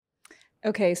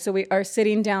Okay, so we are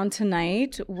sitting down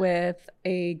tonight with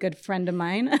a good friend of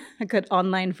mine, a good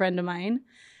online friend of mine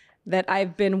that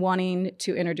I've been wanting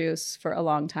to introduce for a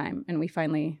long time. And we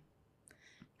finally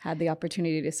had the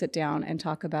opportunity to sit down and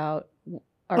talk about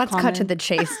our Let's cut to the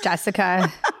chase,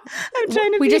 Jessica.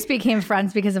 We just became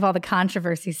friends because of all the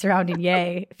controversy surrounding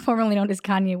Ye, formerly known as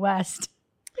Kanye West.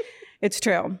 It's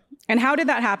true. And how did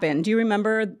that happen? Do you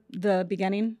remember the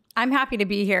beginning? I'm happy to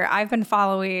be here. I've been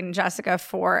following Jessica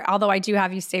although I do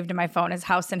have you saved in my phone as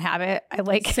House and Habit.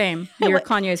 Same. Your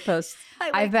Kanye's posts.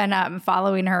 I've been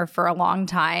following her for a long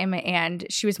time, and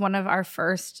she was one of our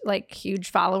first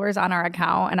huge followers on our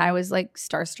account. And I was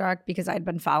starstruck because I'd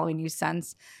been following you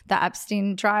since the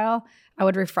Epstein trial. I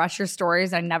would refresh your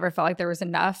stories. I never felt like there was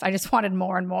enough. I just wanted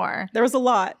more and more. There was a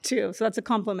lot too, so that's a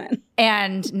compliment.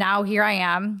 And now here I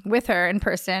am with her in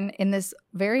person in this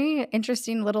very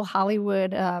interesting little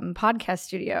Hollywood podcast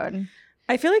studio. And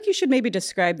I feel like you should maybe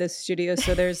describe this studio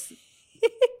so there's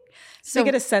to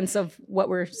get a sense of what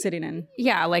we're sitting in.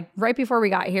 Yeah, right before we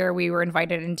got here, we were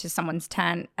invited into someone's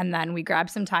tent, and then we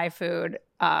grabbed some Thai food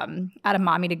at a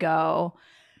Mommy to Go.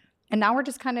 And now we're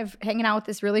just kind of hanging out with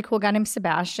this really cool guy named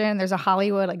Sebastian. There's a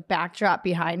Hollywood backdrop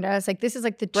behind us. This is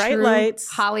the bright true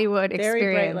lights, Hollywood experience.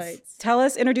 Very bright lights. Tell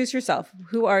us, introduce yourself.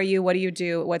 Who are you? What do you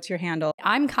do? What's your handle?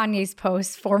 I'm Kanye's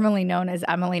Post, formerly known as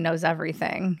Emily Knows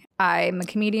Everything. I'm a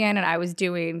comedian, and I was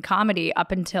doing comedy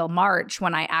up until March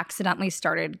when I accidentally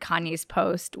started Kanye's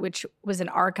Post, which was an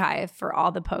archive for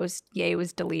all the posts Ye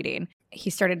was deleting. He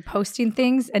started posting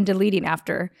things and deleting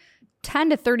after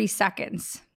 10 to 30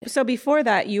 seconds. So before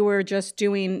that, you were just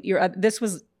doing this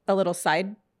was a little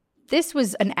side? This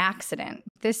was an accident.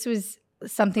 This was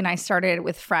something I started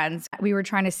with friends. We were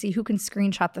trying to see who can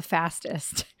screenshot the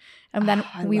fastest. And then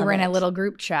we were in a little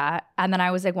group chat. And then I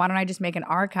was like, why don't I just make an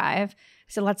archive?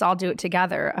 So let's all do it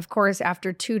together. Of course,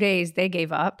 after 2 days, they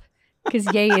gave up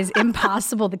because Ye is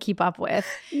impossible to keep up with.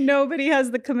 Nobody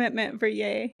has the commitment for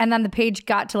Ye. And then the page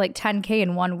got to 10K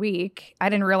in 1 week. I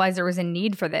didn't realize there was a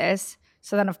need for this.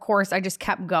 So then, of course, I just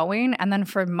kept going. And then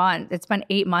for months, it's been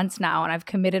 8 months now, and I've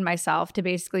committed myself to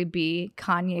basically be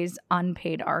Kanye's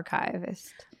unpaid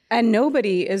archivist. And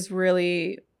nobody is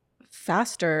really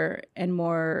faster and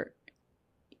more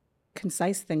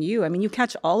concise than you. I mean, you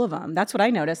catch all of them. That's what I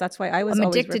noticed. That's why I was I'm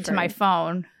always addicted to my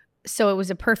phone. So it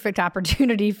was a perfect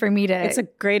opportunity for me to It's a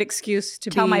great excuse to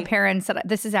tell my parents that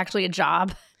this is actually a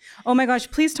job. Oh my gosh,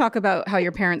 please talk about how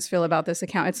your parents feel about this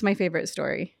account. It's my favorite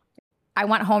story. I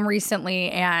went home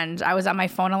recently and I was on my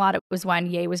phone a lot. It was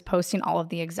when Ye was posting all of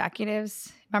the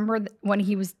executives. Remember when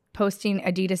he was posting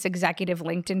Adidas executive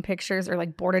LinkedIn pictures or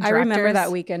board of directors? I remember that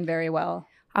weekend very well.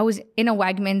 I was in a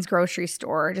Wegmans grocery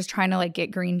store just trying to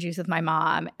get green juice with my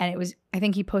mom. And I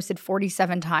think he posted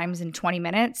 47 times in 20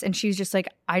 minutes. And she was just like,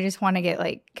 I just want to get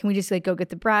can we just go get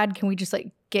the bread? Can we just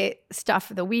get stuff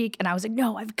for the week? And I was like,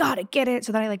 no, I've got to get it.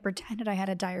 So then I pretended I had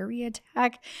a diarrhea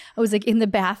attack. I was in the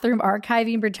bathroom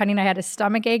archiving, pretending I had a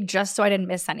stomach ache just so I didn't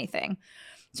miss anything.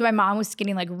 So my mom was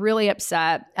getting really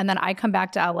upset. And then I come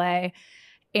back to LA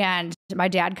and my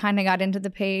dad kind of got into the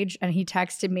page and he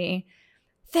texted me,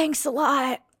 thanks a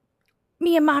lot.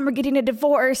 Me and Mom are getting a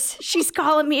divorce. She's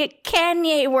calling me a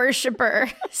Kanye worshiper.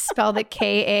 Spelled it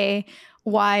Kayne.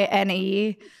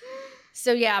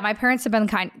 So yeah, my parents have been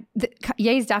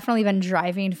Ye's definitely been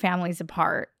driving families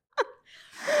apart.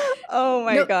 Oh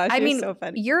my gosh, you're so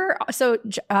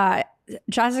funny.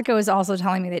 Jessica was also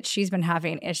telling me that she's been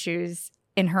having issues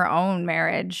in her own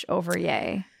marriage over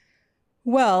Ye.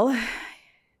 Well,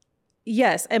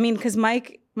 yes. I mean, because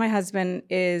Mike, my husband,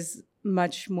 is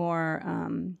much more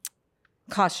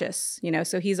cautious,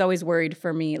 so he's always worried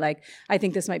for me. I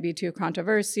think this might be too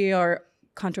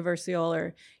controversial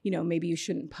or, maybe you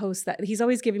shouldn't post that. He's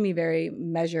always giving me very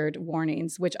measured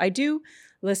warnings, which I do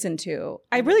listen to.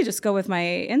 I really just go with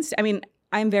my instinct. I mean,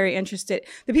 I'm very interested.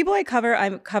 The people I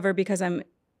cover because I'm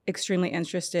extremely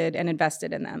interested and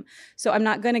invested in them. So I'm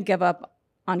not going to give up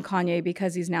on Kanye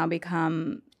because he's now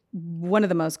become one of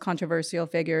the most controversial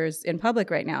figures in public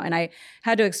right now. And I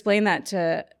had to explain that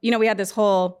to, we had this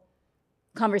whole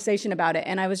conversation about it.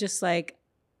 And I was just like,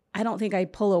 I don't think I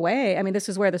pull away. I mean, this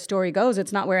is where the story goes.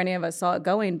 It's not where any of us saw it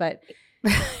going, but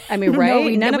I mean,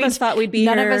 right? None of us thought we'd be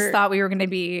here. None of us thought we were going to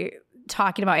be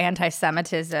talking about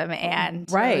anti-Semitism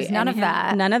and right. None of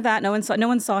that. None of that. No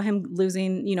one saw him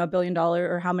losing, $1 billion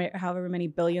or however many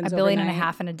billions. $1.5 billion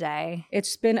in a day.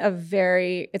 It's been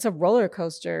it's a roller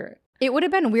coaster. It would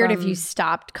have been weird if you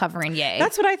stopped covering Ye.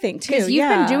 That's what I think too. Because you've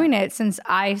been doing it since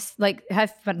I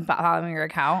have been following your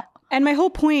account. And my whole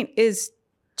point is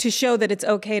to show that it's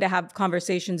okay to have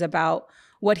conversations about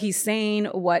what he's saying,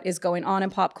 what is going on in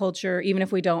pop culture, even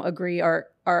if we don't agree or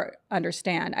or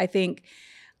understand. I think,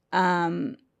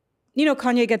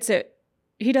 Kanye gets it.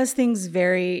 He does things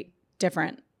very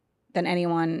different than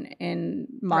anyone in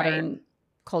modern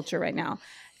culture right now.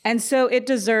 And so it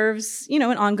deserves, an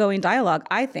ongoing dialogue,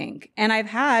 I think. And I've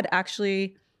had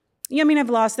actually,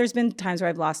 there's been times where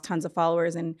I've lost tons of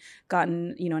followers and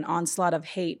gotten, an onslaught of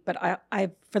hate. But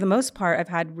I for the most part, I've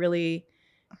had really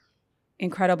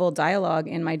incredible dialogue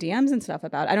in my DMs and stuff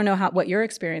about it. I don't know what your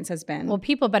experience has been. Well,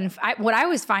 people have been, what I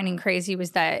was finding crazy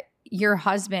was that your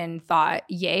husband thought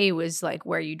Ye was like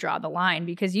where you draw the line,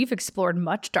 because you've explored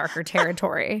much darker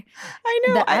territory. I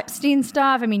know. The Epstein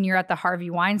stuff. I mean, you're at the Harvey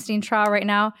Weinstein trial right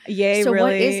now. Ye, so really,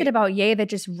 what is it about Ye that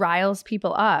just riles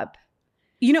people up?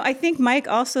 I think Mike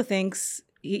also thinks,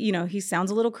 he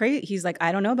sounds a little crazy. He's like,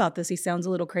 I don't know about this. He sounds a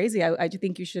little crazy. I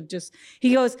think you should just,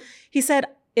 he said,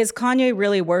 is Kanye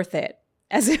really worth it?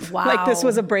 As if like this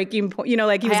was a breaking point,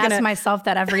 like he was ask myself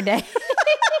that every day.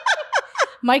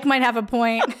 Mike might have a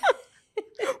point.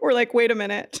 We're like, wait a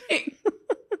minute.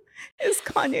 Is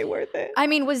Kanye worth it? I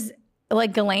mean, was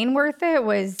like Ghislaine worth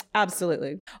it?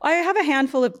 Absolutely. I have a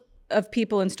handful of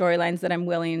people and storylines that I'm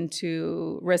willing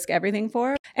to risk everything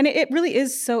for. And it really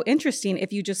is so interesting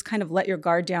if you just kind of let your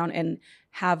guard down and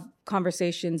have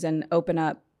conversations and open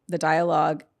up the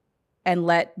dialogue and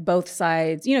let both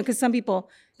sides, because some people,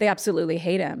 they absolutely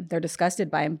hate him. They're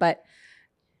disgusted by him. But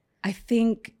I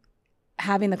think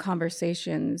having the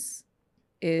conversations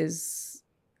is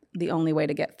the only way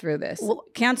to get through this. Well,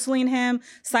 canceling him,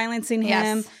 silencing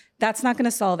him, that's not going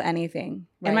to solve anything.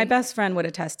 Right. And my best friend would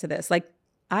attest to this. Like,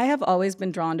 I have always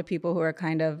been drawn to people who are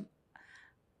kind of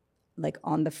like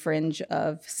on the fringe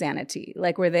of sanity,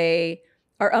 like where they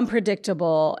are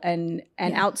unpredictable and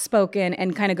outspoken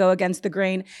and kind of go against the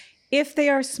grain. If they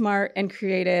are smart and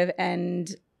creative,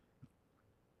 and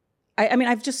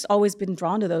I've just always been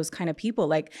drawn to those kind of people.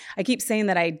 Like, I keep saying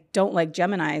that I don't like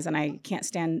Geminis and I can't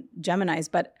stand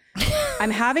Geminis, but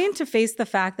I'm having to face the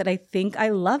fact that I think I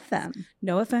love them.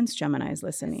 No offense, Geminis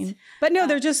listening. But no,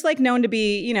 they're just like known to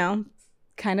be,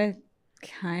 kind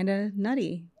of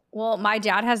nutty. Well, my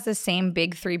dad has the same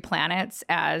big 3 planets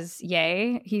as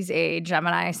Ye. He's a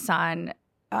Gemini sun,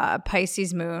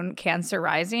 Pisces moon, Cancer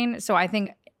rising. So I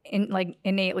think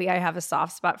innately I have a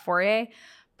soft spot for Ye.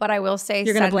 But I will say,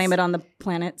 you're going to blame it on the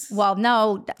planets? Well,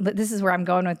 no, this is where I'm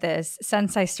going with this.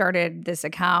 Since I started this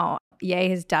account, Ye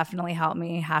has definitely helped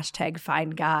me.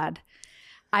 #find God.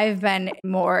 I've been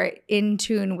more in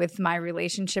tune with my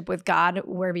relationship with God,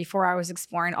 where before I was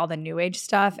exploring all the new age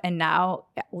stuff, and now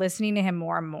listening to him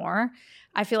more and more,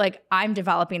 I feel like I'm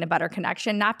developing a better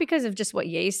connection, not because of just what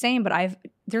Ye's saying, but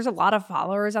there's a lot of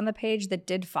followers on the page that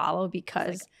did follow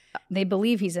because they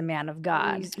believe he's a man of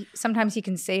God. Sometimes he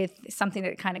can say something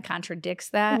that kind of contradicts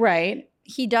that. Right.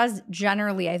 He does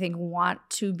generally, I think, want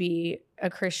to be a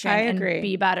Christian and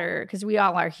be better, because we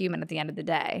all are human at the end of the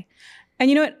day. And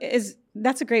you know what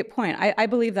that's a great point. I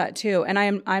believe that too. And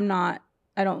I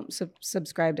don't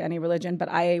subscribe to any religion, but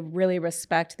I really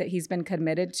respect that he's been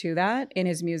committed to that in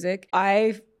his music.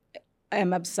 I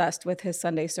am obsessed with his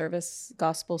Sunday service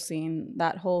gospel scene,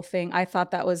 that whole thing. I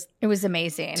thought it was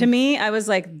amazing. To me, I was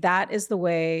like, that is the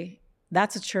way,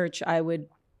 that's a church I would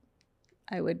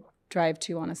drive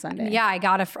to on a Sunday. Yeah,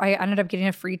 I ended up getting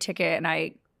a free ticket, and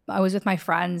I was with my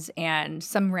friends, and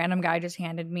some random guy just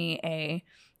handed me a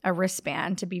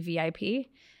wristband to be VIP.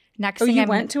 Next thing, you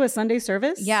went to a Sunday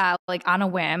service? Yeah, like on a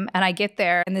whim. And I get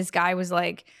there, and this guy was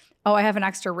like, oh, I have an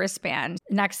extra wristband.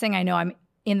 Next thing I know, I'm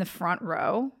in the front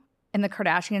row, and the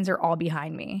Kardashians are all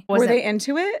behind me. Were they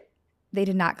into it? They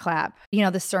did not clap.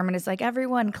 The sermon is like,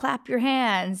 everyone clap your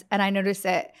hands. And I noticed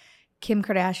that Kim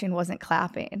Kardashian wasn't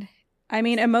clapping. I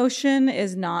mean, emotion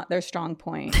is not their strong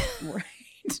point. Right.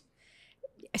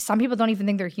 Some people don't even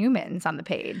think they're humans on the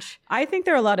page. I think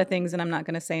there are a lot of things, and I'm not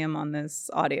going to say them on this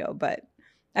audio, but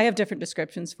I have different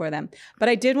descriptions for them. But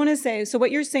I did want to say, so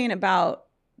what you're saying about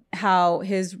how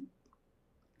his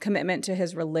commitment to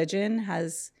his religion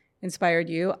has inspired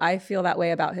you, I feel that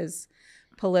way about his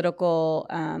political,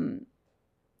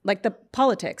 like the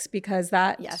politics, because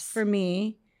that, for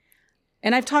me,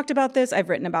 and I've talked about this, I've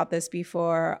written about this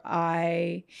before,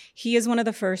 he is one of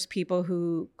the first people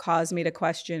who caused me to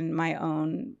question my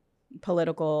own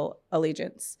political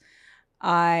allegiance.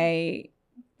 And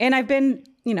I've been,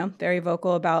 very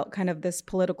vocal about kind of this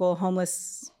political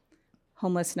homelessness,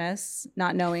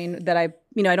 not knowing that I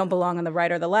don't belong on the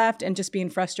right or the left, and just being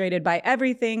frustrated by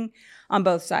everything on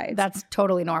both sides. That's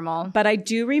totally normal. But I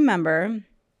do remember,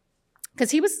 because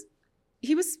he was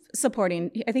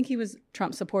supporting, I think he was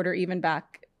Trump supporter even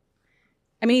back.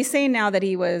 I mean, he's saying now that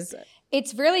he was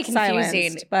It's really confusing.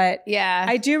 silenced. But yeah,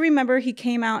 I do remember he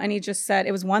came out and he just said,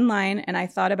 it was one line, and I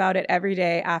thought about it every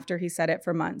day after he said it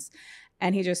for months.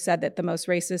 And he just said that the most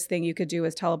racist thing you could do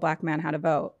is tell a black man how to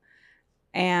vote.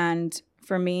 And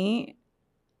for me,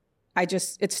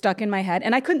 it stuck in my head,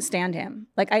 and I couldn't stand him.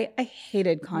 Like I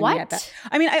hated Kanye at that.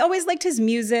 I mean, I always liked his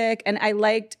music, and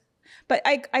but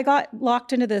I got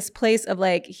locked into this place of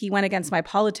like, he went against my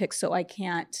politics, so I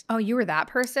can't. Oh, you were that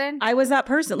person? I was that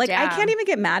person. Like, Damn. I can't even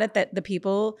get mad at the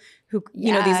people who,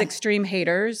 you know, these extreme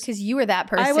haters. Because you were that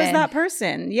person. I was that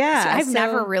person. Yeah. So I've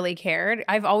never really cared.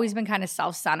 I've always been kind of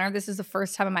self-centered. This is the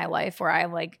first time in my life where I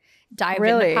like dived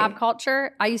into pop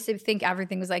culture. I used to think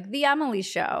everything was like the Emily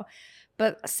Show.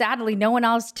 But sadly, no one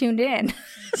else tuned in.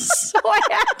 So I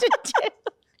had to do.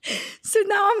 So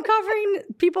now I'm covering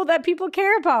people that people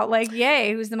care about. Like,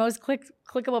 Ye, who's the most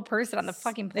clickable person on the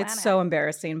fucking planet. It's so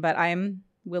embarrassing, but I'm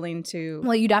willing to.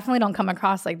 Well, you definitely don't come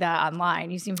across like that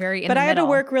online. You seem very in But the I had to middle.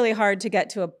 work really hard to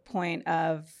get to a point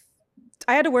of.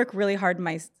 I had to work really hard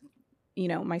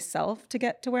myself to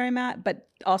get to where I'm at, but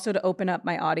also to open up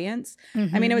my audience.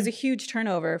 Mm-hmm. I mean, it was a huge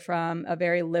turnover from a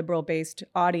very liberal-based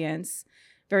audience.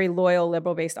 Very loyal,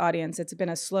 liberal-based audience. It's been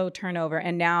a slow turnover,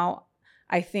 and now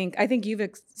I think you've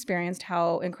experienced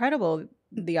how incredible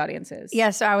the audience is. Yeah.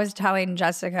 So I was telling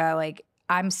Jessica, like,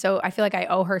 I feel like I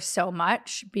owe her so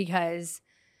much because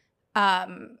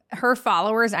her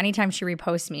followers, anytime she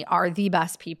reposts me, are the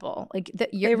best people. Like,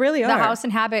 they really are. The House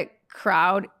and Habit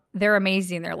crowd, they're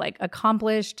amazing. They're like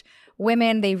accomplished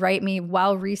women. They write me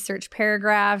well-researched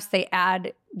paragraphs. They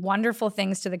add wonderful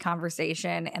things to the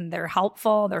conversation, and they're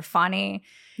helpful, they're funny,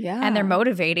 and they're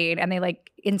motivating, and they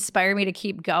like inspire me to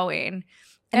keep going.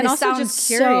 And this also sounds just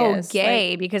curious, so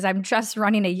gay because I'm just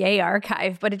running a Ye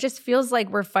archive, but it just feels like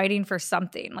we're fighting for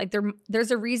something. Like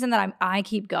there's a reason that I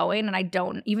keep going, and I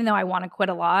don't, even though I want to quit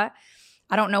a lot,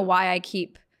 I don't know why I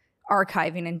keep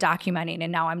archiving and documenting,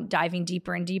 and now I'm diving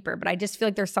deeper and deeper. But I just feel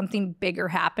like there's something bigger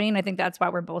happening. I think that's why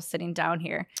we're both sitting down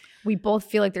here. We both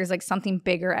feel like there's like something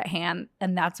bigger at hand,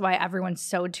 and that's why everyone's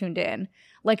so tuned in.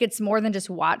 Like, it's more than just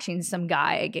watching some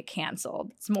guy get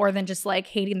canceled. It's more than just like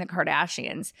hating the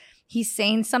Kardashians. He's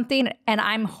saying something, and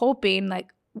I'm hoping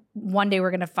like one day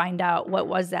we're going to find out what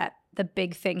was the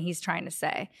big thing he's trying to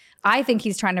say. I think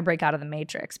he's trying to break out of the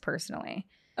Matrix, personally.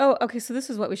 Oh, okay. So this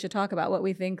is what we should talk about. What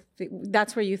we think.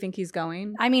 That's where you think he's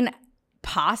going? I mean,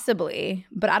 possibly,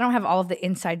 but I don't have all of the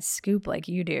inside scoop like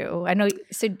you do. I know.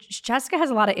 So Jessica has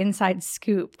a lot of inside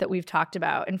scoop that we've talked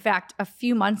about. In fact, a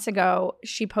few months ago,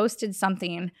 she posted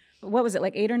something. What was it,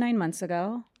 like 8 or 9 months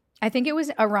ago? I think it was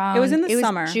around. It was in the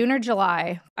summer. June or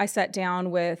July. I sat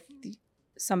down with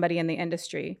somebody in the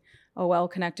industry, a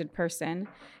well-connected person,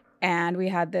 and we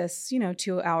had this,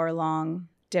 2-hour-long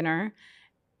dinner.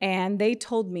 And they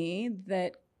told me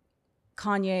that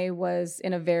Kanye was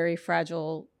in a very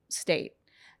fragile state.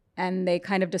 And they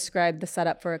kind of described the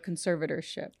setup for a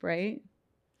conservatorship, right?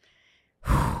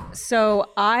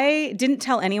 So I didn't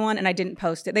tell anyone, and I didn't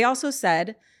post it. They also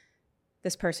said,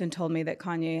 this person told me that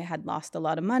Kanye had lost a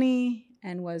lot of money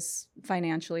and was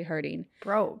financially hurting.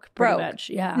 Broke. Much,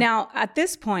 yeah. Now, at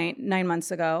this point, 9 months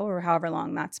ago, or however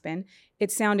long that's been,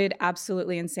 it sounded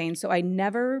absolutely insane. So I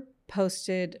never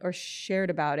posted or shared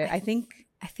about it. I think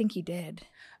you did.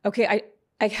 Okay,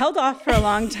 I held off for a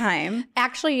long time.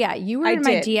 Actually, yeah, you were in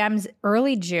my DMs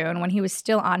early June when he was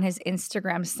still on his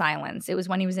Instagram silence. It was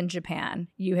when he was in Japan.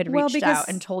 You had reached out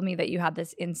and told me that you had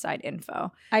this inside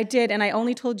info. I did, and I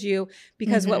only told you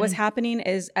because what was happening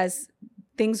is as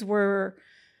things were,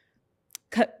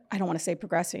 I don't want to say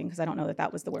progressing because I don't know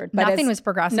that was the word. But nothing was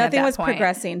progressing. Nothing was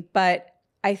progressing, but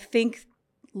I think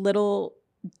little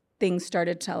things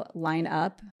started to line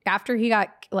up. After he got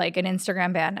like an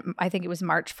Instagram ban, I think it was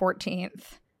March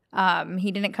 14th,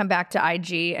 he didn't come back to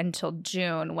IG until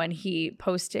June when he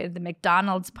posted the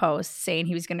McDonald's post saying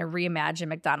he was going to reimagine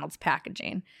McDonald's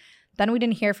packaging. Then we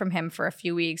didn't hear from him for a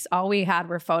few weeks. All we had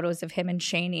were photos of him and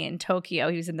Shani in Tokyo.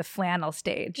 He was in the flannel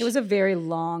stage. It was a very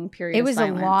long period of silence.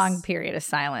 It was a long period of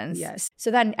silence. Yes.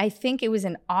 So then I think it was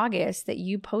in August that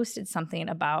you posted something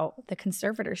about the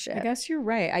conservatorship. I guess you're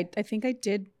right. I think I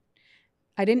did.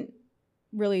 I didn't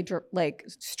really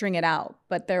string it out,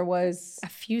 but there was a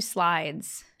few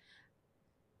slides.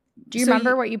 Do you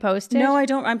remember what you posted? No, I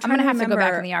don't. I'm going to have to go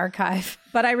back in the archive.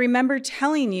 But I remember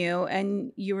telling you,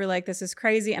 and you were like, "This is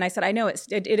crazy," and I said, "I know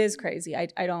it is crazy. I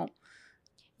don't."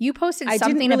 You posted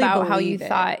something about how you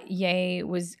thought Ye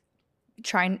was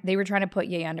they were trying to put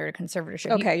Ye under a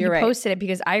conservatorship. Okay, you're right. You posted it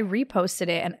because I reposted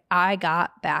it and I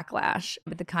got backlash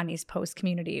with the Kanye's Post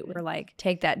community. We were like,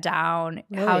 take that down.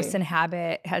 Really? House and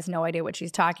Habit has no idea what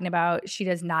she's talking about. She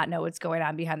does not know what's going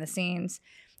on behind the scenes.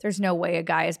 there's no way a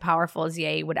guy as powerful as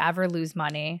Ye would ever lose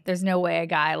money. There's no way a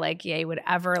guy like Ye would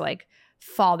ever like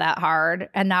fall that hard.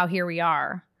 And now here we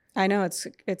are. I know it's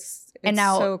and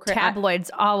now so tabloids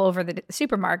all over the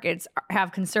supermarkets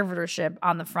have conservatorship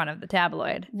on the front of the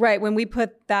tabloid. Right. When we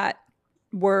put that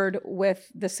word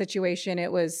with the situation,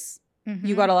 it was,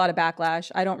 you got a lot of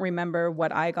backlash. I don't remember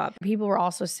what I got. People were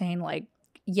also saying like,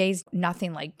 Ye's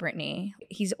nothing like Britney.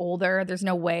 He's older. There's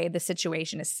no way the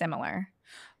situation is similar.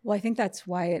 Well, I think that's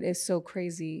why it is so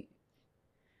crazy,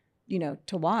 you know,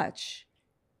 to watch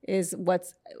is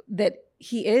what's that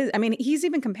he is. I mean, he's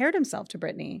even compared himself to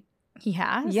Britney. He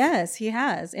has? Yes, he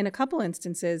has in a couple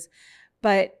instances.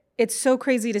 But it's so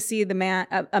crazy to see a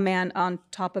man on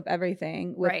top of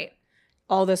everything with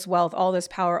all this wealth, all this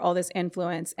power, all this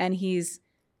influence. And he's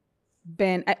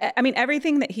been, I mean,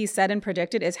 everything that he said and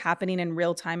predicted is happening in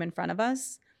real time in front of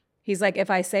us. He's like, if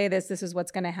I say this, this is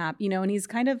what's going to happen, you know, and he's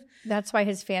kind of. That's why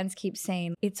his fans keep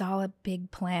saying it's all a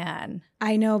big plan.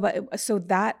 I know, but so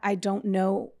that I don't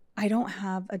know. I don't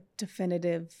have a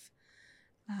definitive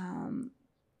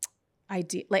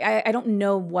idea. Like, I don't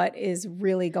know what is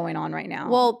really going on right now.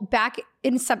 Well, back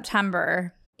in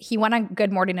September, he went on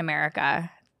Good Morning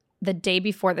America the day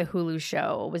before the Hulu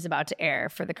show was about to air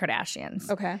for the Kardashians.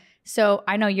 Okay. So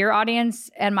I know your audience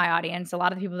and my audience, a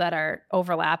lot of the people that are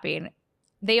overlapping,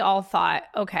 they all thought,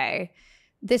 okay,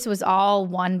 this was all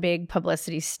one big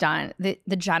publicity stunt. The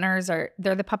Jenners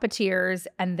they're the puppeteers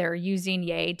and they're using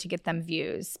Ye to get them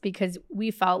views because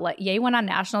we felt like Ye went on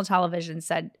national television,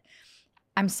 said,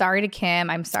 I'm sorry to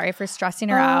Kim. I'm sorry for stressing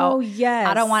her out. Oh, yes.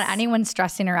 I don't want anyone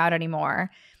stressing her out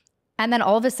anymore. And then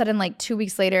all of a sudden, like 2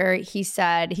 weeks later, he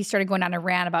said, he started going on a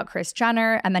rant about Kris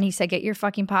Jenner. And then he said, get your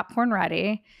fucking popcorn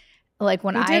ready. Like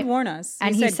when he did warn us.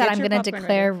 And he said I'm going to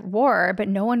declare war, but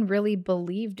no one really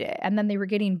believed it. And then they were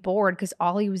getting bored because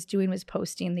all he was doing was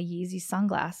posting the Yeezy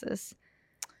sunglasses.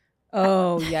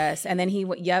 Oh, yes. And then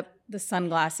the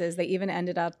sunglasses. They even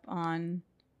ended up on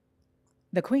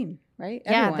the Queen, right?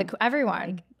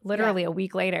 Everyone. Literally a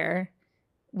week later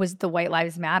was the White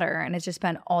Lives Matter. And it's just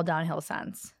been all downhill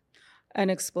since. An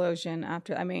explosion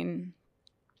after, I mean,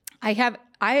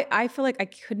 I feel like I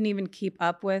couldn't even keep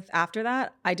up with after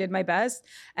that. I did my best.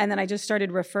 And then I just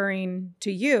started referring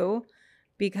to you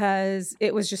because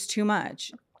it was just too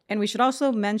much. And we should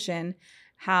also mention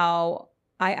how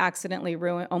I accidentally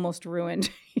almost ruined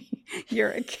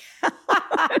your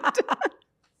account.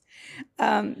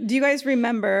 Do you guys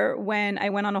remember when I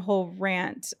went on a whole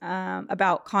rant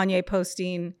about Kanye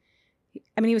posting?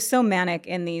 I mean, he was so manic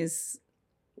in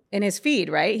his feed,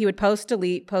 right? He would post,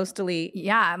 delete, post, delete.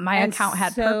 Yeah, my account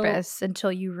had purpose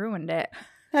until you ruined it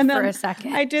and for a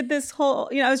second. I did this whole,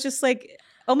 I was just like,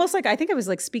 almost like, I think I was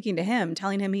like speaking to him,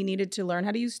 telling him he needed to learn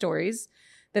how to use stories,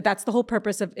 that's the whole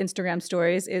purpose of Instagram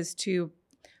stories is to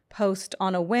post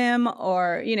on a whim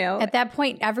or, At that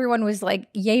point, everyone was like,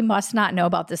 Ye must not know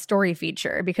about the story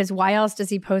feature because why else does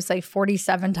he post like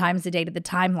 47 times a day to the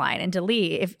timeline and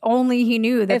delete? If only he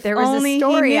knew that there was a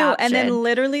story option. And then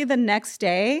literally the next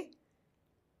day,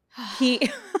 I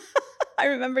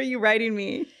remember you writing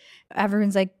me.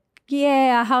 Everyone's like,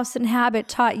 yeah, House and Habit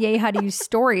taught Ye how to use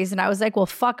stories. And I was like, well,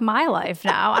 fuck my life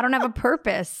now. I don't have a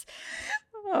purpose.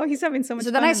 Oh, he's having so much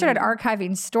fun. So then I started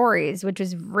archiving stories, which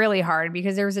was really hard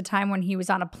because there was a time when he was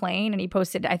on a plane and he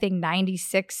posted, I think,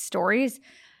 96 stories,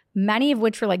 many of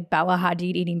which were like Bella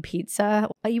Hadid eating pizza.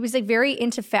 He was like very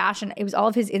into fashion. It was all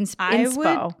of his inspo.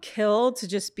 I would kill to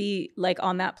just be like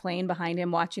on that plane behind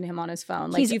him, watching him on his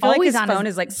phone. Like, he's do you feel like his on phone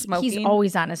is like smoking? He's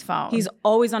always on his phone. He's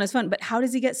always on his phone. But how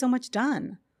does he get so much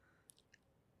done?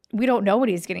 We don't know what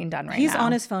he's getting done right now. He's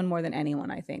on his phone more than anyone,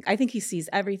 I think. I think he sees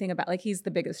everything about, like, he's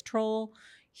the biggest troll.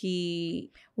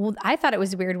 Well, I thought it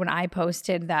was weird when I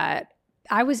posted that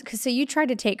so you tried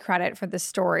to take credit for the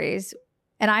stories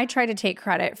and I tried to take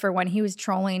credit for when he was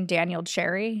trolling Daniel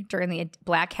Cherry during the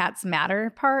Black Hats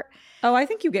Matter part. Oh, I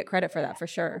think you get credit for that for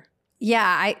sure.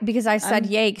 Yeah, because I said,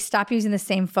 Yake, stop using the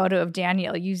same photo of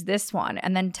Daniel. Use this one.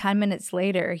 And then 10 minutes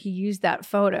later, he used that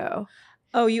photo.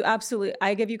 Oh, you absolutely.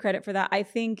 I give you credit for that. I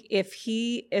think if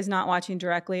he is not watching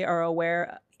directly or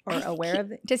aware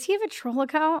of it. Does he have a troll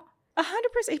account? 100%.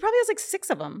 He probably has like 6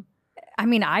 of them. I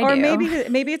mean, I do. Or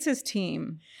maybe it's his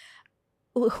team.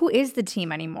 Who is the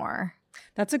team anymore?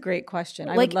 That's a great question.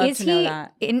 I would love to know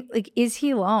that. Is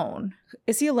he alone?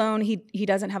 Is he alone? He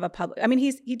doesn't have a public. I mean,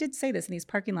 he did say this in these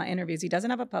parking lot interviews. He doesn't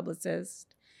have a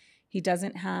publicist. He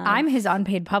doesn't have. I'm his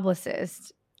unpaid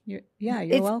publicist. You're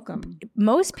welcome.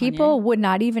 Most people would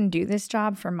not even do this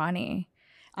job for money.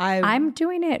 I'm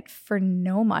doing it for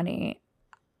no money.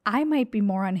 I might be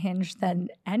more unhinged than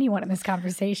anyone in this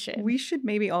conversation. We should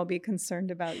maybe all be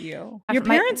concerned about you. Your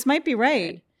parents might be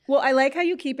right. Well, I like how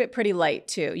you keep it pretty light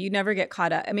too. You never get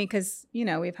caught up. I mean, because, you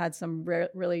know, we've had some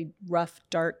really rough,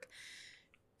 dark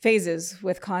phases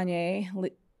with Kanye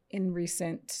in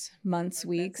recent months,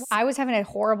 weeks. I was having a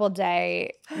horrible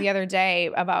day the other day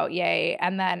about Ye,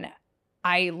 and then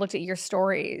I looked at your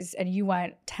stories and you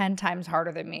went 10 times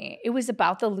harder than me. It was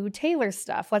about the Lou Taylor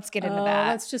stuff. Let's get into that.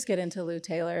 Let's just get into Lou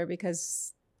Taylor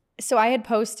because... So I had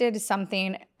posted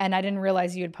something and I didn't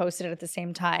realize you had posted it at the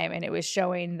same time, and it was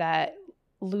showing that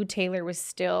Lou Taylor was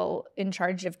still in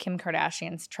charge of Kim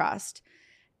Kardashian's trust.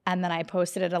 And then I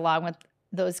posted it along with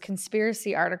those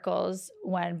conspiracy articles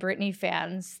when Britney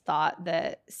fans thought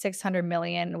that $600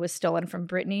 million was stolen from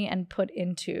Britney and put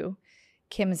into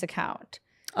Kim's account.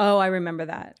 Oh, I remember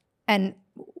that. And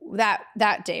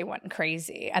that day went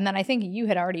crazy. And then I think you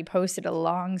had already posted a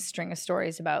long string of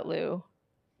stories about Lou.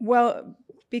 Well,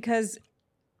 because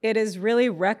it is really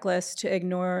reckless to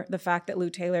ignore the fact that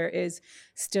Lou Taylor is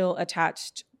still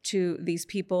attached to these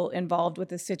people involved with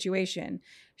this situation.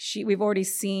 We've already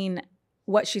seen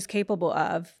what she's capable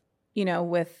of, you know,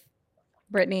 with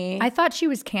Britney. I thought she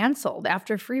was canceled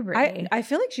after Free Britney. I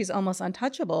feel like she's almost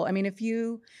untouchable. I mean,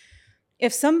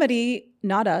 if somebody,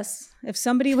 not us, if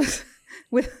somebody was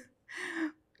with,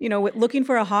 you know, looking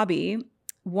for a hobby,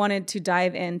 wanted to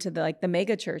dive into the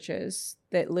mega churches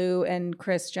that Lou and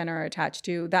Kris Jenner are attached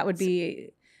to, that would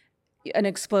be an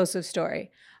explosive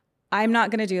story. I'm not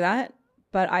going to do that,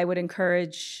 but I would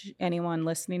encourage anyone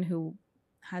listening who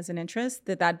has an interest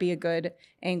that'd be a good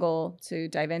angle to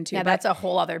dive into. Yeah, that's a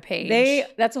whole other page.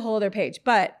 That's a whole other page.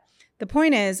 But the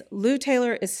point is, Lou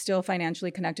Taylor is still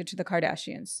financially connected to the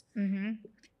Kardashians. Mm-hmm.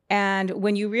 And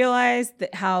when you realize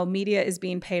that how media is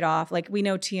being paid off, like we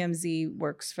know TMZ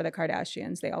works for the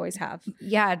Kardashians. They always have.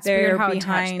 Yeah, it's weird how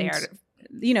attached they are.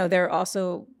 You know, they're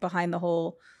also behind the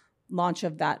whole launch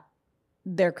of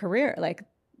their career, like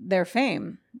their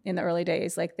fame in the early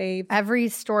days. Like every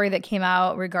story that came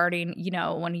out regarding, you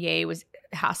know, when Ye was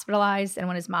hospitalized and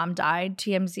when his mom died,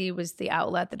 TMZ was the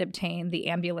outlet that obtained the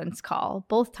ambulance call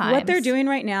both times. What they're doing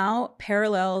right now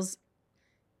parallels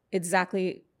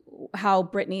exactly how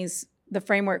the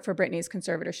framework for Britney's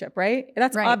conservatorship, right?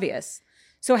 That's right. Obvious.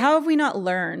 So how have we not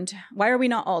learned? Why are we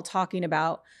not all talking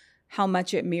about how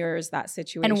much it mirrors that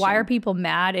situation? And why are people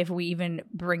mad if we even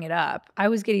bring it up? I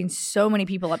was getting so many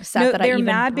people upset that I even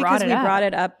brought it up. They're mad because we brought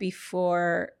it up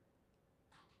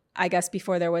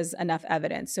before there was enough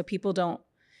evidence. So people don't,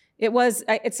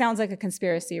 it sounds like a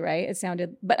conspiracy, right?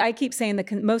 But I keep saying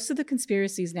most of the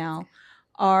conspiracies now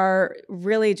are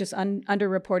really just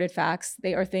underreported facts.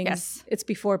 They are things, yes. It's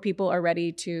before people are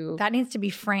ready to. That needs to be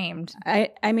framed.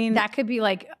 I mean. That could be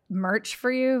like merch for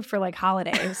you for like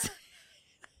holidays.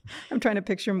 I'm trying to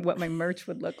picture what my merch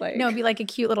would look like. No, it'd be like a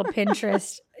cute little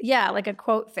Pinterest. Yeah, like a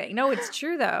quote thing. No, it's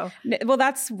true though. Well,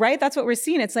 that's right. That's what we're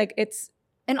seeing. It's like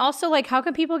And also like how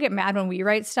can people get mad when we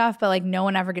write stuff, but like no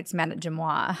one ever gets mad at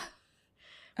Jamois?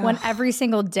 When every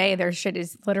single day their shit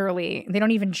is literally, they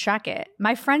don't even check it.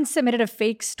 My friend submitted a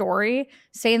fake story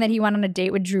saying that he went on a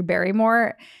date with Drew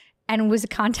Barrymore and was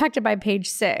contacted by Page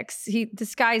Six.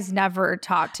 This guy's never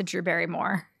talked to Drew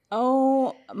Barrymore.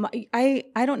 Oh, I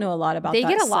don't know a lot about that. They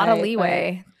get a lot of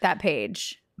leeway, that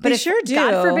page. But they sure do.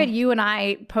 God forbid you and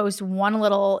I post one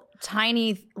little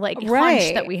tiny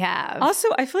hunch that we have. Also,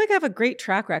 I feel like I have a great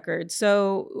track record.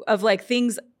 So of like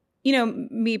things, you know,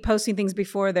 me posting things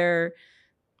before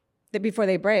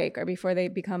they break or before they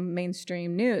become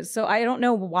mainstream news. So I don't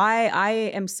know why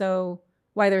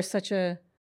there's such a.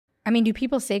 I mean, do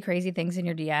people say crazy things in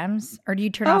your DMs or do you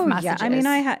turn off messages? Yeah. I mean,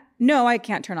 I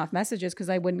can't turn off messages because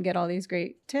I wouldn't get all these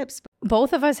great tips.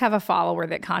 Both of us have a follower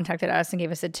that contacted us and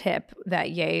gave us a tip that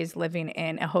Ye is living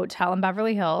in a hotel in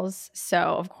Beverly Hills. So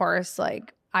of course,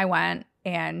 like I went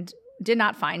and did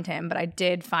not find him, but I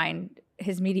did find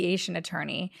his mediation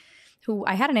attorney who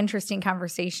I had an interesting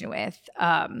conversation with.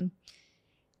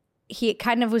 He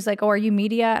kind of was like, oh, are you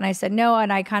media? And I said, no.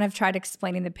 And I kind of tried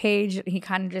explaining the page. He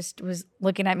kind of just was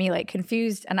looking at me like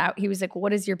confused. And he was like, well,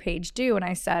 what does your page do? And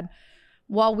I said,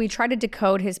 well, we try to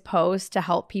decode his post to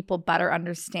help people better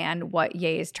understand what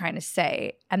Ye is trying to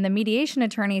say. And the mediation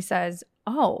attorney says,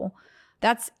 oh,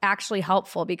 that's actually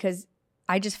helpful because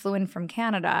I just flew in from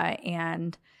Canada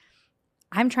and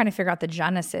I'm trying to figure out the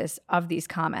genesis of these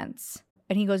comments.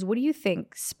 And he goes, what do you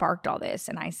think sparked all this?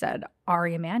 And I said,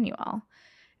 Ari Emanuel.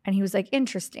 And he was like,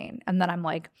 interesting. And then I'm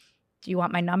like, do you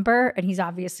want my number? And he's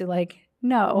obviously like,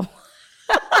 no.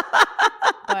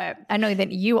 But I know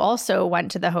that you also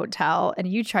went to the hotel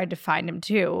and you tried to find him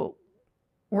too.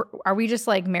 Are we just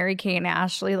like Mary Kay and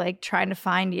Ashley, like trying to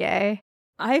find Ye?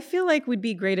 I feel like we'd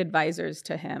be great advisors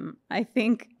to him. I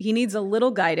think he needs a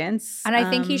little guidance. And I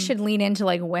think he should lean into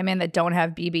like women that don't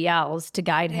have BBLs to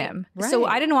guide him. Right. So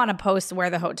I didn't want to post where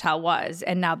the hotel was.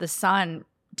 And now the Sun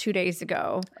 2 days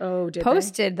ago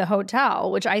posted the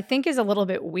hotel, which I think is a little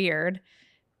bit weird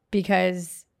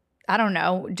because I don't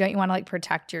know. Don't you want to like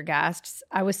protect your guests?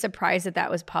 I was surprised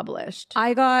that was published.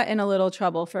 I got in a little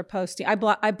trouble for posting. I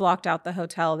blocked out the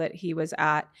hotel that he was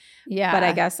at. Yeah. But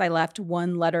I guess I left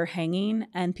one letter hanging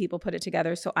and people put it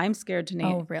together. So I'm scared to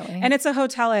name. Oh, really? And it's a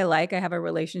hotel I like. I have a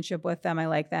relationship with them. I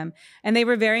like them. And they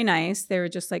were very nice. They were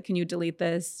just like, can you delete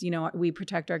this? You know, we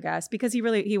protect our guests because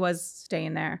he was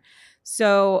staying there.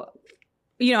 So,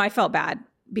 you know, I felt bad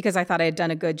because I thought I had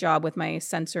done a good job with my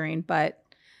censoring, but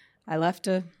I left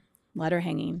a letter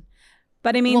hanging.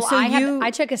 But I mean, well,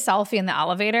 I took a selfie in the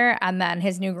elevator, and then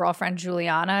his new girlfriend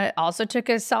Juliana also took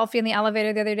a selfie in the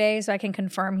elevator the other day, so I can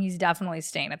confirm he's definitely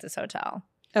staying at this hotel.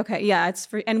 Okay, yeah, it's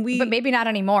free, but maybe not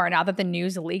anymore. Now that the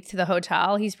news leaked to the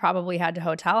hotel, he's probably had to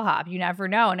hotel hop. You never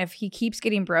know, and if he keeps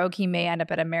getting broke, he may end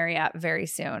up at a Marriott very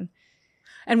soon,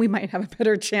 and we might have a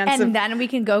better chance. And then we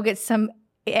can go get some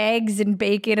eggs and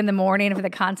bacon in the morning for the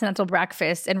continental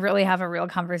breakfast and really have a real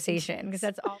conversation because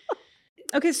that's all.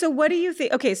 Okay, so what do you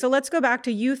think? Okay, so let's go back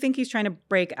to you think he's trying to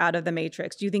break out of the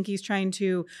matrix. Do you think he's trying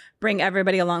to bring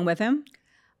everybody along with him?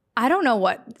 I don't know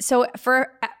what. So for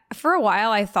a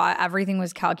while, I thought everything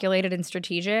was calculated and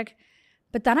strategic.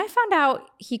 But then I found out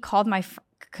he called my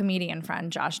comedian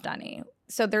friend, Josh Dunney.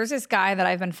 So there's this guy that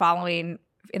I've been following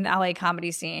in the LA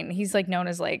comedy scene. He's like known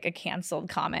as like a canceled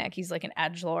comic. He's like an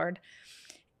edgelord.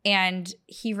 And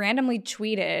he randomly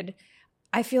tweeted,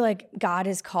 I feel like God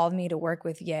has called me to work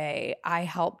with Ye. I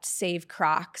helped save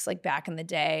Crocs like back in the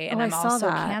day, and I'm also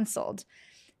canceled.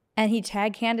 And he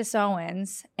tagged Candace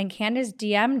Owens, and Candace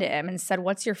DM'd him and said,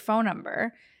 what's your phone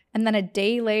number? And then a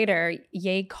day later,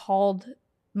 Ye called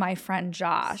my friend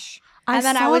Josh. And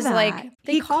then I was like,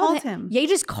 they called him. Ye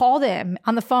just called him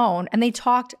on the phone, and they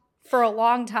talked for a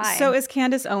long time. So is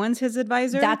Candace Owens his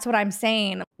advisor? That's what I'm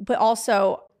saying. But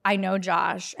also, I know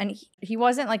Josh, and he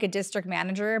wasn't like a district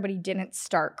manager, but he didn't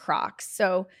start Crocs.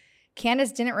 So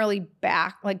Candace didn't really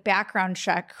background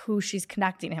check who she's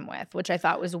connecting him with, which I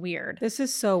thought was weird. This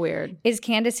is so weird. Is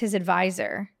Candace his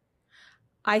advisor?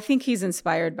 I think he's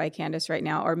inspired by Candace right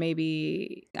now, or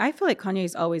maybe I feel like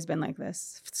Kanye's always been like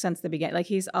this since the beginning. Like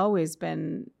he's always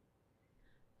been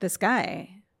this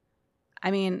guy. I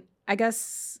mean, I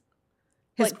guess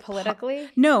like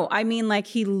politically? No, I mean like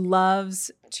he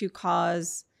loves to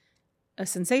cause a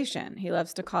sensation. He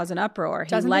loves to cause an uproar.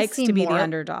 He likes to be the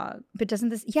underdog. But doesn't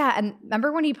this, yeah. And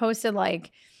remember when he posted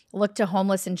like, look to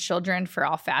homeless and children for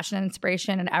all fashion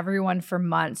inspiration, and everyone for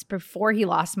months before he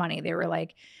lost money, they were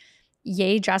like,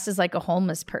 Ye dresses like a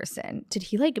homeless person. Did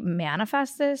he like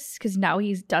manifest this? Because now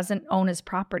he doesn't own his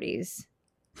properties.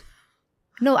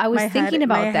 No, I was thinking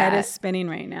about that. My head is spinning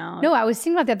right now. No, I was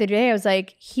thinking about that the other day. I was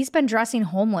like, he's been dressing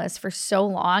homeless for so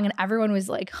long, and everyone was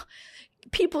like,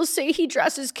 people say he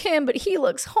dresses Kim, but he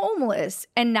looks homeless.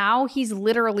 And now he's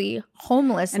literally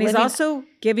homeless. And he's also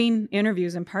giving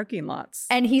interviews in parking lots.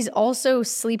 And he's also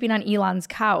sleeping on Elon's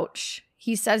couch.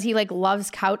 He says he like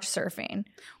loves couch surfing.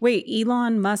 Wait,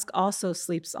 Elon Musk also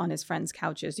sleeps on his friends'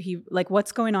 couches.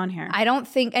 What's going on here? I don't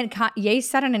think, and Ye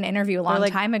said in an interview a long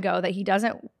time ago that he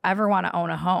doesn't ever want to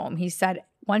own a home. He said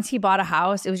once he bought a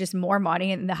house, it was just more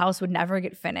money and the house would never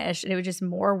get finished. And it was just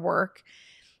more work.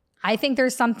 I think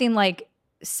there's something like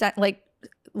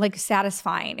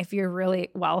satisfying if you're really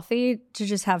wealthy to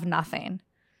just have nothing.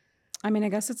 I mean, I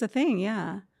guess it's a thing,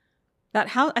 yeah. That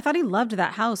house, I thought he loved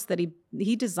that house that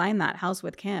he designed that house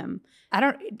with Kim.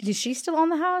 Does she still own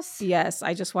the house? Yes,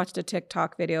 I just watched a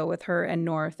TikTok video with her and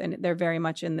North, and they're very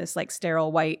much in this like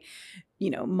sterile white,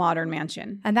 modern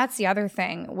mansion. And that's the other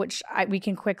thing, which we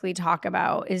can quickly talk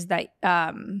about, is that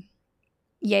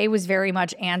Ye was very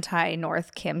much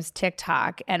anti-North Kim's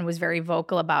TikTok and was very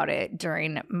vocal about it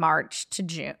during March to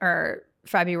June or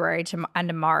February to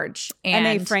end of March. And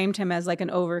they framed him as like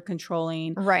an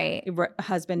over-controlling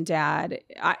husband, dad.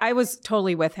 I was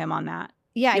totally with him on that.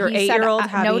 Yeah. Your 8-year-old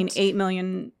having 8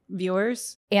 million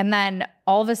viewers. And then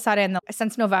all of a sudden,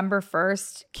 since November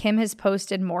 1st, Kim has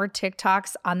posted more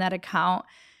TikToks on that account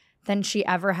than she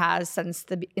ever has since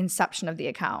the inception of the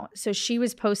account. So she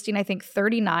was posting, I think,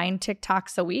 39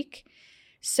 TikToks a week.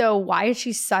 So why is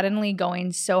she suddenly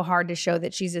going so hard to show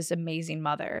that she's this amazing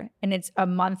mother? And it's a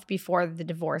month before the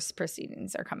divorce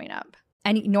proceedings are coming up.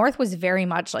 And North was very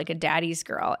much like a daddy's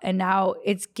girl. And now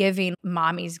it's giving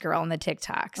mommy's girl in the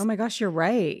TikToks. Oh my gosh, you're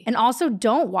right. And also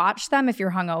don't watch them if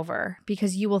you're hungover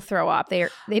because you will throw up. They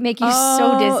make you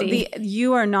so dizzy.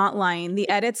 You are not lying. The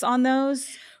edits on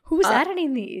those. Who's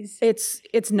editing these?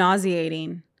 It's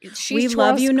nauseating. She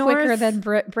love you, North. quicker than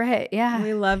Brit. Yeah.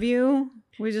 We love you.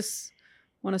 We just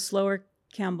want a slower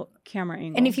camera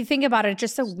angle. And if you think about it, it's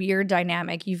just a weird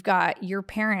dynamic. You've got your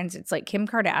parents. It's like Kim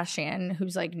Kardashian,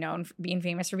 who's like known for being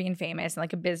famous and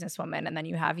like a businesswoman. And then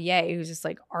you have Ye, who's just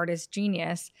like artist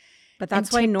genius. But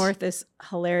that's why North is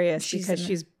hilarious because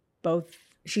she's both.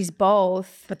 She's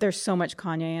both. But there's so much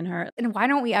Kanye in her. And why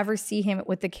don't we ever see him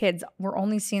with the kids? We're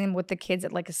only seeing him with the kids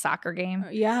at like a soccer game.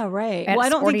 Yeah, right. Well, I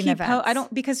don't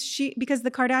think because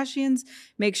the Kardashians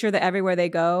make sure that everywhere they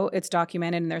go, it's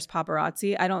documented and there's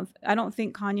paparazzi. I don't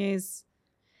think Kanye's.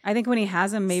 I think when he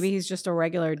has him, maybe he's just a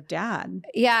regular dad.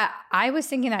 Yeah, I was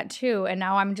thinking that too. And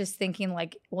now I'm just thinking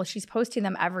like, well, she's posting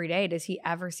them every day. Does he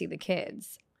ever see the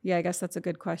kids? Yeah, I guess that's a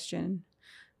good question.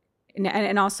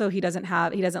 And also he doesn't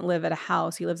live at a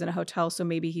house. He lives in a hotel, so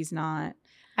maybe he's not.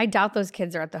 I doubt those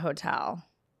kids are at the hotel.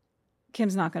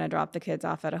 Kim's not going to drop the kids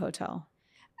off at a hotel.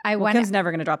 Kim's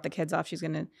never going to drop the kids off. She's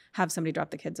going to have somebody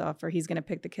drop the kids off, or he's going to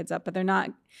pick the kids up. But they're not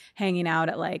hanging out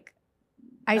at like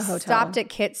a hotel. Stopped at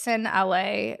Kitson,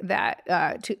 LA, that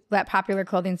popular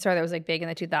clothing store that was like big in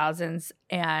the 2000s,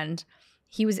 and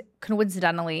he was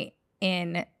coincidentally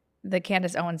in the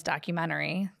Candace Owens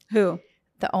documentary. Who?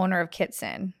 The owner of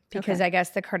Kitson. Because I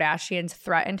guess the Kardashians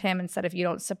threatened him and said, if you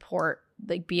don't support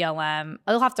like BLM,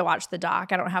 I'll have to watch the doc.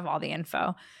 I don't have all the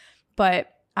info.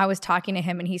 But I was talking to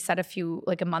him and he said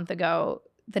a month ago,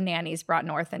 the nannies brought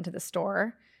North into the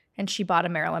store and she bought a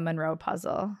Marilyn Monroe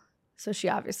puzzle. So she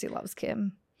obviously loves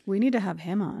Kim. We need to have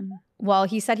him on. Well,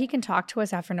 he said he can talk to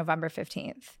us after November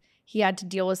 15th. He had to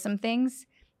deal with some things.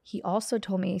 He also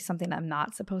told me something I'm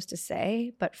not supposed to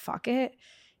say, but fuck it.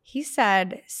 He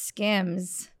said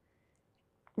Skims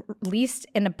leased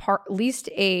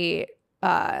a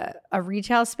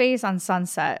retail space on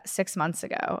Sunset 6 months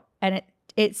ago, and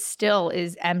it still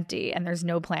is empty and there's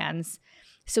no plans.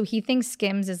 So he thinks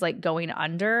Skims is like going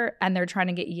under and they're trying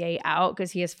to get Ye out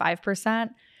because he has 5%.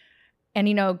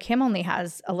 And Kim only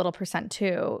has a little percent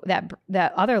too. That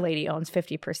other lady owns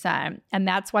 50. And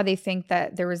that's why they think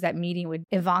that there was that meeting with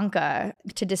Ivanka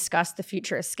to discuss the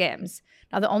future of Skims.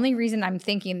 Now, the only reason I'm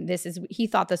thinking he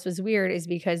thought this was weird is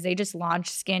because they just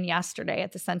launched Skin yesterday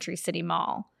at the Century City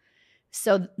Mall.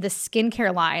 So the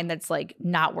skincare line that's like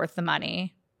not worth the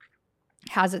money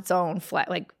has its own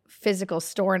physical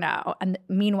store now. And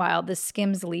meanwhile, the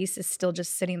Skims lease is still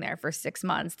just sitting there for 6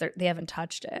 months. They haven't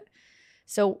touched it.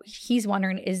 So he's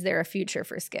wondering, is there a future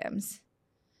for Skims?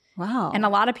 Wow. And a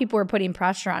lot of people were putting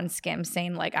pressure on Skims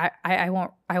saying like, I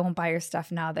won't buy your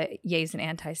stuff now that Ye's an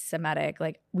anti-Semitic.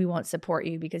 Like, we won't support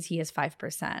you because he has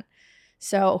 5%.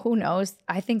 So who knows?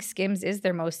 I think Skims is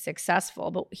their most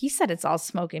successful, but he said it's all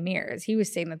smoke and mirrors. He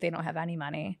was saying that they don't have any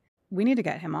money. We need to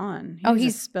get him on.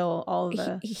 He's spill all of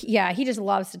the. He just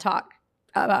loves to talk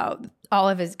about all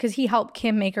of his, because he helped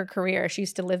Kim make her career. She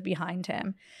used to live behind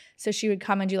him. So she would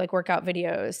come and do like workout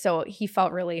videos. So he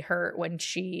felt really hurt when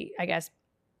she, I guess,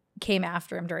 came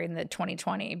after him during the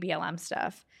 2020 BLM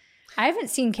stuff. I haven't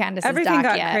seen Candace's Everything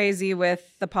doc got crazy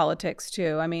with the politics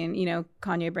too. I mean,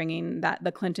 Kanye bringing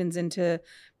the Clintons into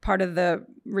part of the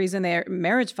reason their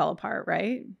marriage fell apart,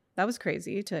 right? That was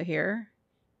crazy to hear.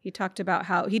 He talked about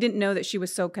how he didn't know that she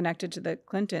was so connected to the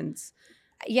Clintons.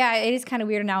 Yeah, it is kind of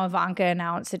weird. Now Ivanka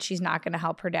announced that she's not going to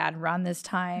help her dad run this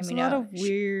time. There's a lot of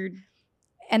weird.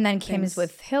 And then Kim is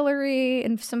with Hillary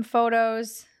in some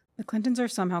photos. The Clintons are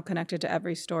somehow connected to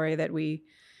every story that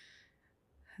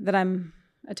I'm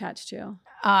attached to.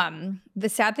 The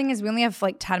sad thing is we only have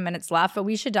like 10 minutes left, but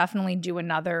we should definitely do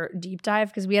another deep dive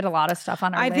because we had a lot of stuff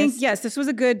on our list. I think, yes, this was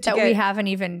a good we haven't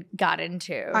even got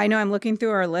into. I know, I'm looking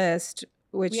through our list.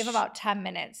 We have about 10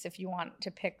 minutes if you want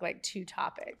to pick like 2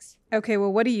 topics. Okay,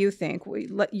 well, what do you think?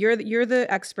 You're the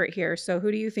expert here, so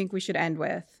who do you think we should end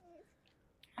with?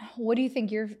 What do you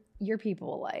think your people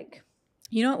will like?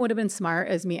 You know what would have been smart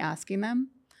is me asking them.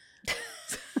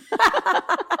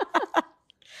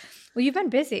 Well, you've been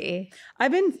busy.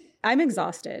 I'm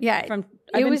exhausted. Yeah.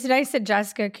 It was nice that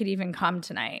Jessica could even come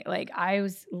tonight. Like, I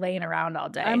was laying around all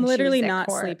day. I'm literally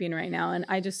not sleeping right now. And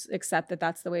I just accept that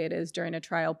that's the way it is during a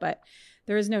trial. But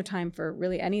there is no time for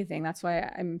really anything. That's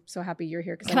why I'm so happy you're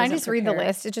here. Can I just read the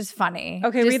list? It's just funny.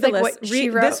 Okay, just read the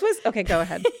list. Okay, go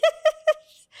ahead.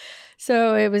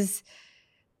 So it was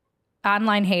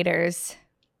online haters,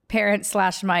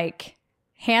 parents/Mike,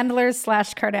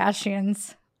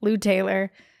 handlers/Kardashians, Lou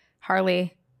Taylor,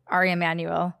 Harley, Ari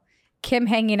Emanuel, Kim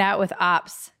hanging out with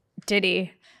ops,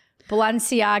 Diddy,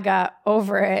 Balenciaga,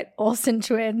 over it, Olsen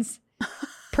twins,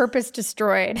 purpose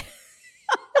destroyed.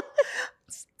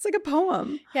 It's like a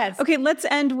poem. Yes. Okay, let's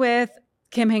end with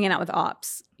Kim hanging out with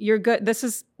ops. You're good. This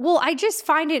is Well, I just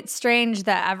find it strange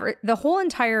that the whole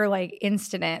entire like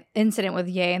incident with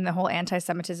Ye and the whole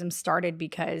anti-Semitism started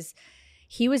because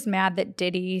he was mad that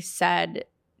Diddy said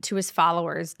to his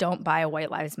followers, don't buy a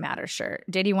White Lives Matter shirt.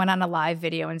 Diddy went on a live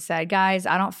video and said, guys,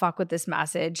 I don't fuck with this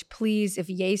message. Please, if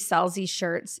Ye sells these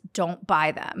shirts, don't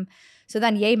buy them. So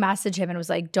then Ye messaged him and was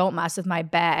like, don't mess with my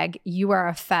bag. You are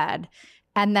a Fed.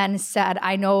 And then said,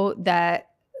 I know that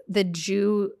the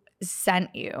Jew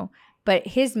sent you. But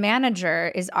his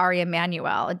manager is Ari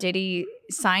Emanuel. Diddy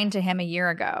signed to him a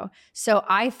year ago. So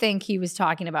I think he was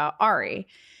talking about Ari.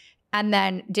 And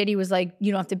then Diddy was like,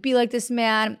 you don't have to be like this,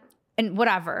 man. And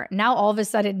whatever. Now all of a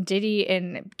sudden, Diddy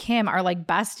and Kim are like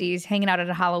besties hanging out at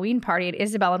a Halloween party at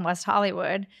Isabel in West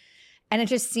Hollywood. And it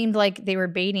just seemed like they were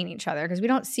baiting each other because we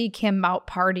don't see Kim out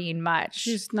partying much.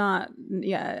 She's not,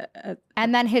 yeah.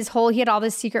 And then he had all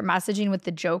this secret messaging with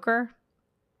the Joker.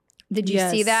 Did you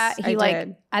see that? I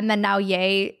did. And then now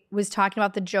Ye was talking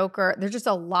about the Joker. There's just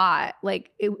a lot.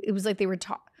 Like it was like they were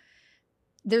talking.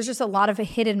 There's just a lot of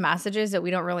hidden messages that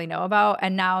we don't really know about.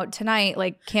 And now tonight,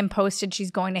 like Kim posted she's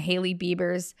going to Hailey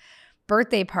Bieber's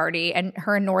birthday party and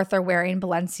her and North are wearing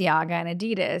Balenciaga and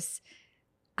Adidas.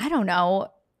 I don't know.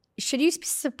 Should you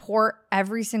support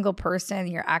every single person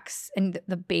your ex and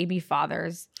the baby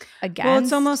fathers against? Well,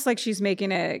 it's almost like she's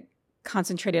making a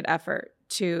concentrated effort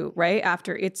to, right?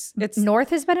 After it's North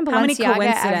has been in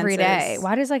Balenciaga every day. coincidences?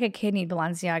 Why does like a kid need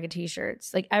Balenciaga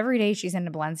t-shirts? Like every day she's in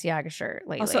a Balenciaga shirt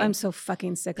lately. Also, I'm so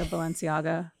fucking sick of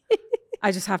Balenciaga.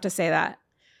 I just have to say that.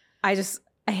 I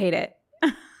hate it.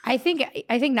 I think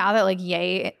now that like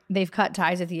Ye, they've cut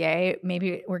ties with Ye,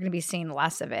 maybe we're gonna be seeing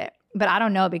less of it. But I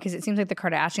don't know because it seems like the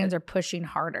Kardashians are pushing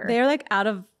harder. They're like out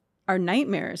of our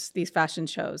nightmares, these fashion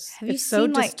shows. Have you It's so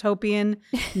seen, like- dystopian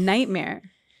nightmare.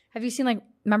 Have you seen like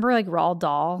remember like Roald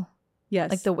Dahl, Yes.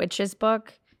 like the witches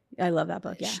book? I love that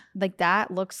book. Yeah. Like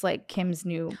that looks like Kim's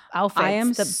new outfit. I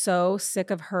am so sick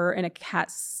of her in a The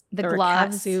cat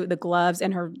gloves. suit, the gloves,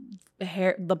 and her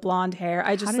hair, the blonde hair.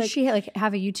 I just How does like she like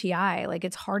have a UTI? Like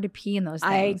it's hard to pee in those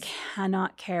I things.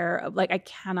 cannot care. Like I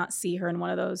cannot see her in one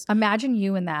of those. Imagine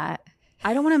you in that.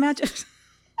 I don't want to imagine.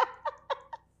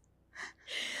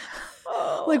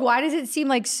 Like, why does it seem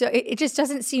like so? It just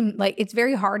doesn't seem like it's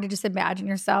very hard to just imagine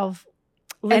yourself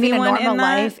living Anyone a normal in that?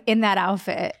 life in that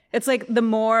outfit. It's like the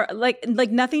more like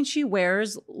nothing she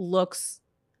wears looks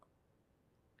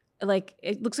like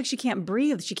it looks like she can't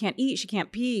breathe, she can't eat, she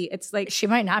can't pee. It's like She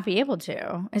might not be able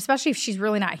to, especially if she's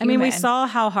really not human. I mean, we saw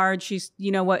how hard she's,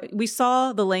 you know what, we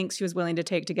saw the lengths she was willing to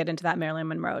take to get into that Marilyn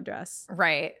Monroe dress,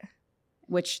 right.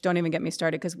 which don't even get me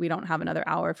started because we don't have another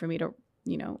hour for me to,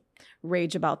 you know,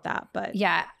 rage about that. But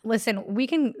Yeah, listen, we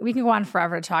can go on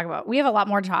forever to talk about. We have a lot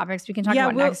more topics we can talk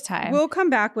about next time. We'll come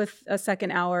back with a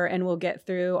second hour and we'll get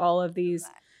through all of these.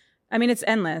 I mean, it's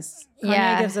endless. Kanye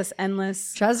Yeah. gives us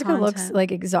endless Jessica looks content.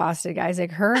 like exhausted, guys.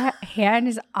 Like her hand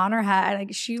is on her head.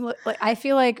 Like like I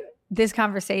feel like this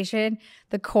conversation,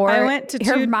 the core, I went to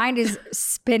her two- mind is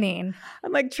spinning.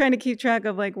 I'm like trying to keep track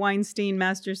of like Weinstein,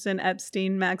 Masterson,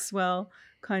 Epstein, Maxwell,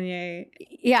 Kanye,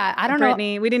 Yeah, I don't know.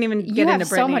 Britney. We didn't even You get have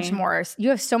into Britney. so much more. You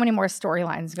have so many more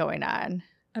storylines going on.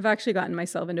 I've actually gotten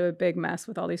myself into a big mess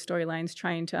with all these storylines,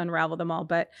 trying to unravel them all.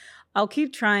 But I'll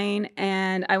keep trying.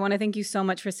 And I want to thank you so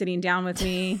much for sitting down with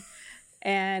me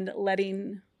and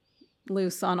letting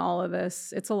loose on all of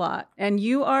this. It's a lot. And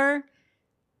you are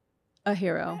a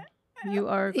hero. You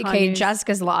are Okay, Kanye's-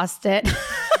 Jessica's lost it.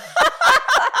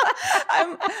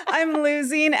 I'm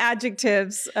losing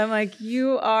adjectives. I'm like,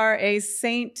 you are a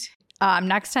saint.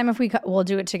 Next time, if we'll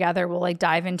do it together, we'll like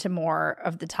dive into more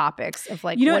of the topics of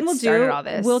like You know what what we'll started do? all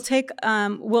this. We'll take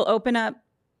we'll open up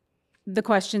the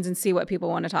questions and see what people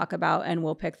want to talk about, and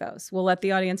we'll pick those. We'll let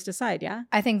the audience decide. Yeah.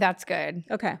 I think that's good.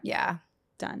 Okay. Yeah.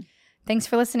 Done. Thanks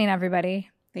for listening, everybody.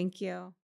 Thank you.